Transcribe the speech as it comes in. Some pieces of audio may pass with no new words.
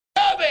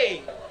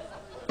Hey!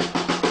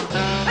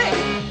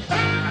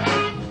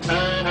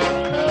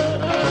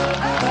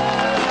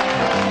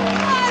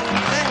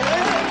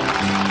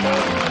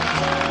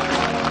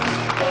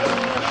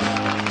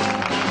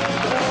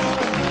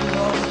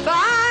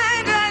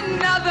 Find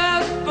another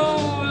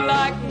fool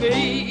like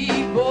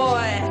me,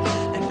 boy.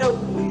 I know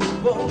you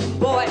won't,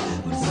 boy,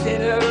 who'd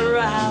sit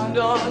around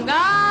all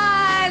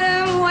night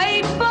and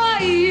wait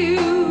for you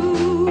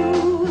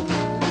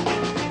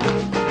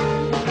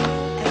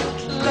and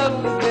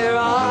close their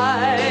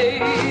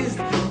eyes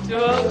to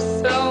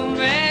so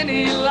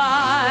many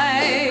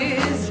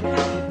lies.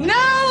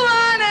 No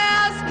one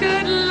else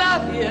could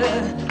love you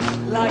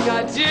like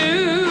I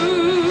do.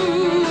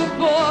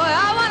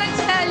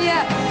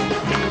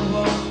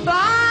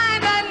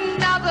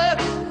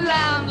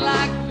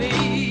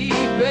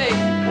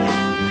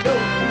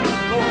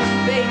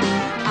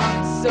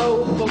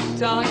 So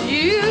hooked on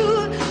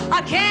you,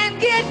 I can't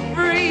get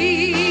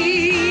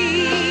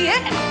free.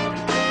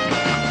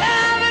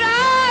 But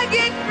I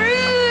get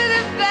through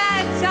the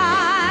bad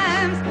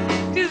times,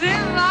 'cause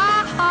in my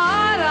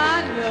heart I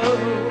know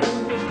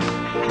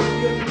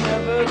you'll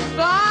never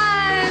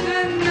find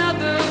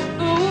another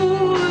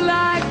fool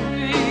like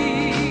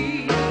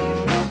me.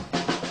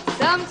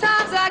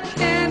 Sometimes I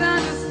can't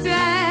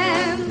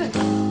understand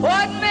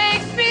what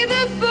makes me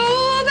the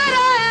fool that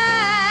I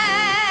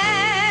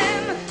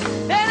am.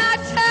 Then I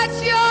touch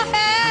your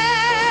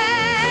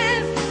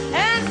hands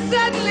and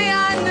suddenly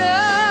I know.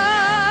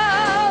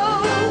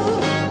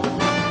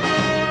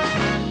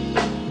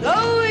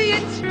 Though you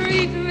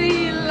treat me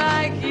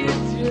like you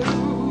do,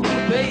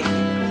 baby,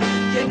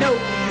 you know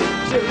you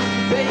do,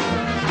 baby.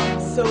 I'm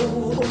so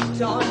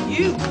hooked on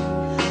you,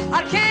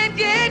 I can't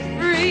get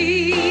free.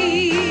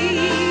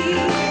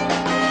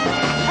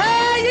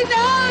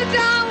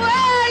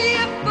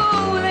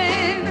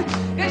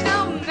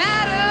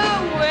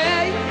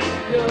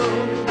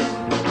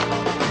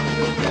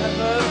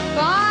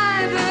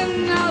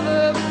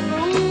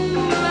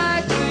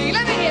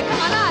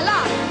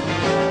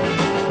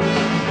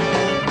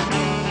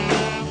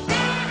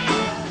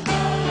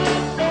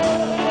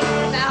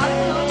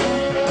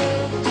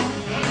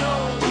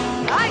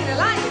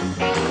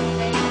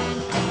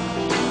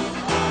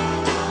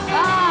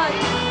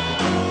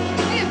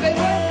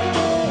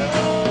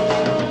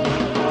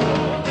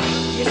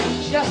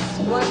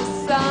 One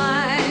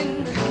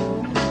sign,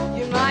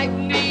 you might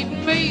need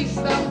me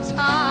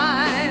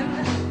sometime.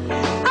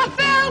 I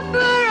fell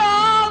for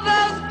all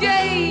those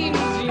games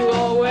you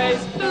always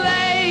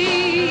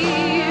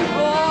play,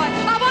 boy.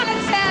 I want to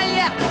tell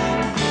you,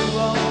 you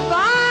won't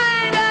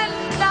find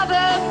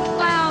another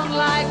clown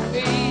like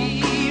me,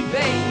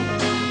 babe.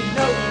 You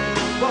know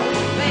you won't,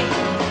 babe.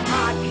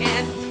 I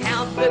can't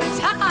count the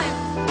time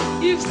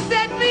you've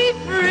set me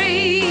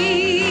free.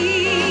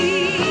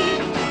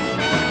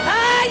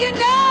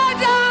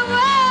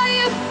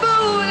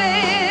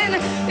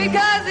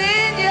 Because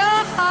in your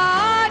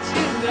heart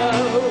you know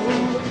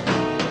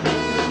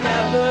you'll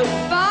never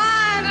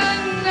find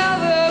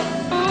another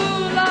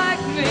fool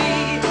like me.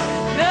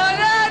 No,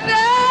 no,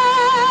 no.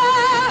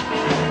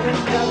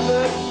 You'll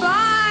never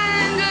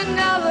find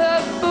another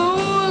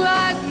fool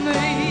like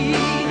me.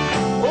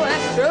 Oh,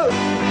 that's true.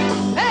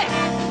 Hey!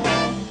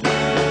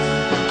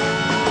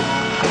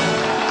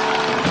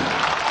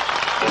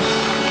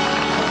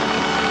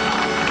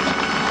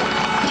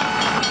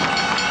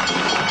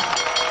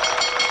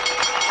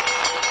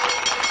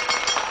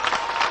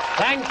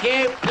 Thank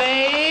you,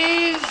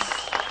 please.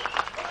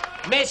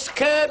 Miss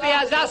Kirby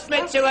has asked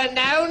me to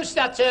announce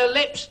that her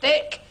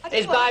lipstick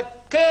is by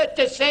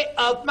courtesy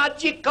of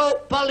magical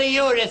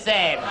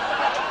polyurethane.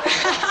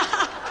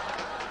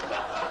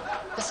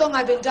 The song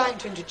I've been dying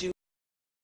to introduce.